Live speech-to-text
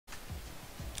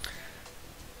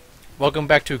Welcome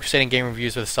back to Crusading Game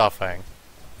Reviews with Sawfang.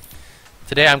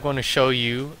 Today I'm going to show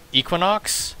you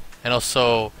Equnox and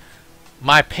also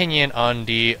my opinion on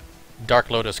the Dark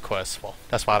Lotus quest. Well,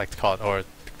 that's what I like to call it, or the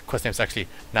quest name is actually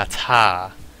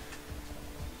Natah.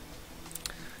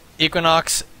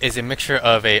 Equnox is a mixture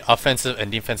of a offensive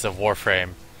and defensive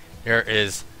Warframe. There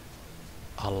is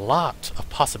a lot of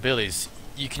possibilities.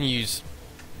 You can use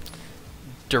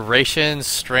duration,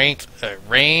 strength,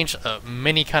 range,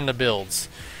 many kind of builds.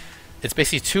 It's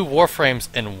basically two Warframes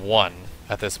in one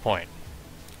at this point.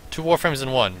 Two Warframes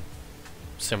in one,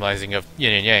 symbolizing of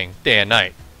yin and yang, day and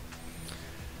night.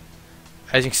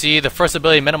 As you can see, the first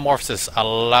ability, Metamorphosis,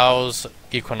 allows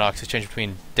Equinox to change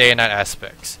between day and night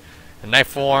aspects. In night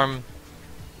form,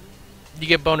 you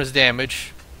get bonus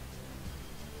damage,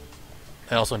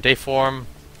 and also in day form,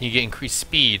 you get increased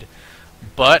speed.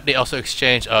 But they also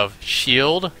exchange of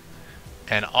shield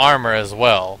and armor as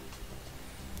well.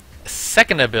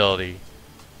 Second ability,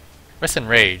 Rest and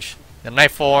Rage. In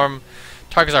night form,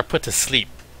 targets are put to sleep.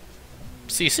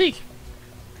 CC.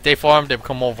 Day form, they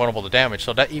become more vulnerable to damage,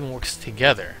 so that even works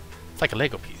together. It's like a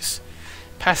Lego piece.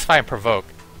 Pacify and Provoke.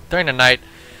 During the night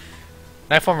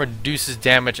form reduces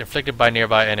damage inflicted by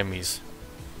nearby enemies.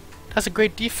 That's a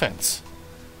great defense.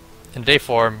 In day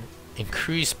form,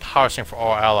 increased power strength for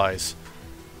all allies.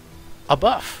 A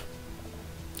buff.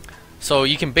 So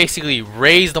you can basically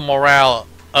raise the morale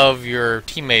of your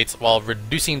teammates while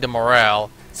reducing the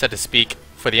morale, so to speak,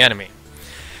 for the enemy.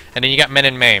 And then you got Men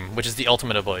and Maim, which is the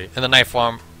ultimate ability. In the night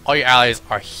form, all your allies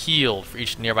are healed for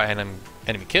each nearby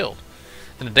enemy killed.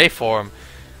 In the day form,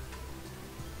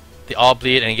 they all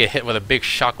bleed and you get hit with a big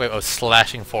shockwave of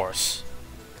slashing force.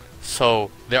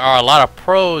 So there are a lot of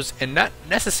pros and not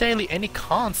necessarily any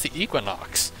cons to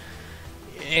Equinox.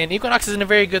 And Equinox is in a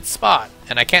very good spot.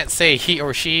 And I can't say he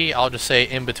or she, I'll just say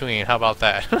in between. How about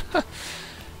that?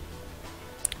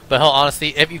 But hell,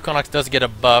 honestly, if Equinox does get a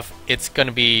buff, it's going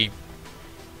to be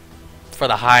for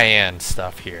the high-end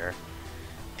stuff here.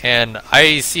 And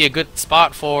I see a good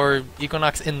spot for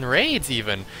Equinox in raids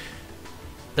even.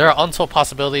 There are untold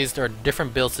possibilities, there are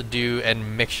different builds to do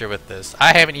and mixture with this.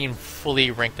 I haven't even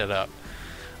fully ranked it up.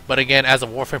 But again, as a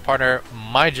Warframe partner,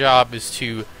 my job is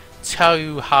to tell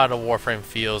you how the Warframe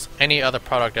feels, any other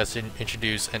product that's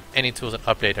introduced, and any tools and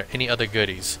update, or any other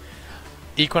goodies.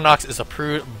 Equinox is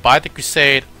approved by the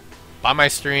Crusade, by my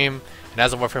stream, and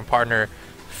as a Warframe partner,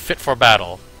 fit for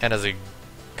battle, and as a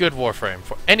good Warframe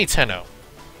for any tenno.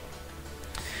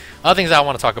 Other things I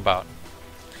want to talk about.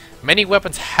 Many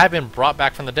weapons have been brought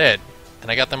back from the dead,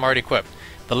 and I got them already equipped.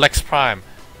 The Lex Prime,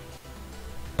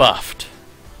 buffed,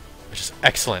 which is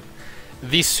excellent.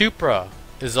 The Supra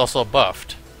is also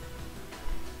buffed.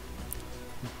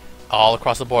 All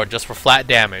across the board, just for flat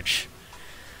damage.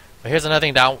 But here's another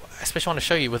thing that I especially want to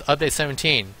show you with Update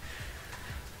 17.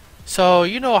 So,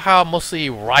 you know how mostly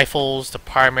rifles, the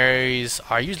primaries,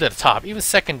 are usually at the top, even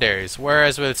secondaries,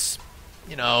 whereas with,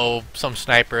 you know, some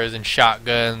snipers and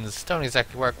shotguns don't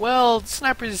exactly work. Well,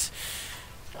 snipers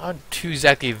aren't too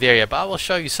exactly there yet, but I will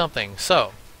show you something.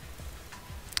 So,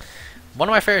 one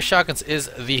of my favorite shotguns is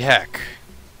the Heck.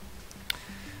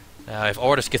 Now, if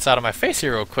Orders gets out of my face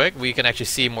here real quick, we can actually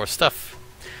see more stuff.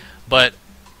 But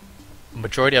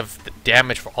majority of the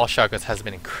damage for all shotguns has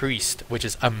been increased, which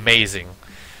is amazing.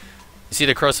 You see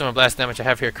the corrosive and blast damage I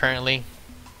have here currently?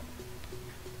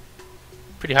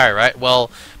 Pretty high, right?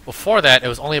 Well, before that, it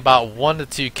was only about 1 to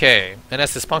 2k. And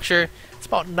Estus Puncture, it's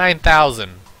about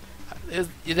 9,000.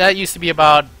 That used to be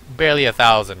about barely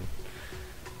 1,000.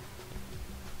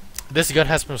 This gun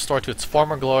has been restored to its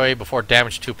former glory before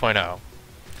Damage 2.0.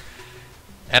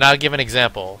 And I'll give an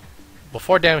example.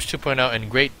 Before Damage 2.0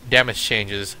 and Great Damage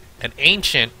changes, an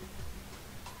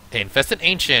Infested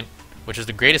Ancient, which was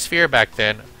the greatest fear back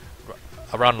then,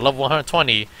 around level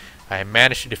 120, I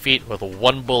managed to defeat with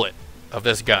one bullet of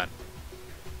this gun.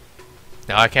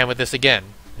 Now I can with this again,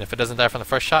 and if it doesn't die from the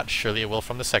first shot, surely it will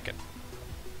from the second.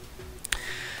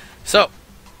 So,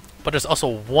 but there's also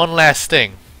one last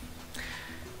thing.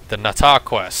 The Natah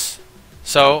quest.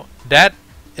 So, that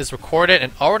is recorded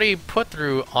and already put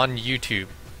through on YouTube,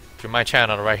 through my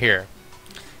channel right here.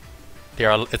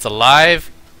 It's a live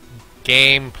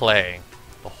gameplay,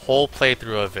 the whole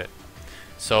playthrough of it.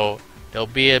 So, there'll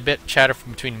be a bit chatter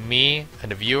between me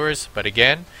and the viewers, but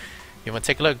again, you want to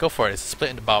take a look, go for it. It's split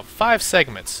into about 5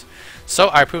 segments. So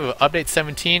I approve of Update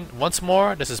 17 once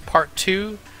more. This is part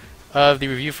 2 of the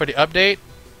review for the update.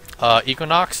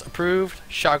 Equinox approved,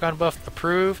 Shotgun buff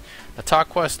approved, Natah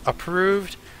quest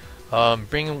approved,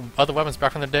 bringing other weapons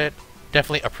back from the dead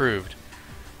definitely approved.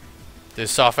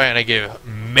 This is Sawfang, and I give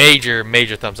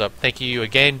major thumbs up. Thank you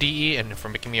again, DE, and for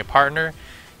making me a partner,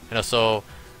 and also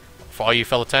For all you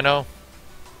fellow Tenno,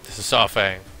 this is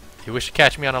Sawfang. If you wish to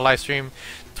catch me on a live stream,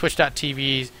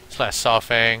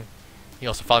 twitch.tv/Sawfang. You can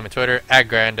also follow me on Twitter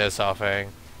 @GrandezSawfang.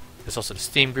 There's also the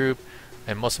Steam group,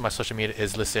 and most of my social media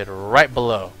is listed right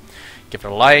below. Give it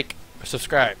a like or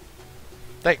subscribe.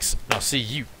 Thanks, and I'll see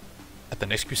you at the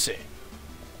next crusade.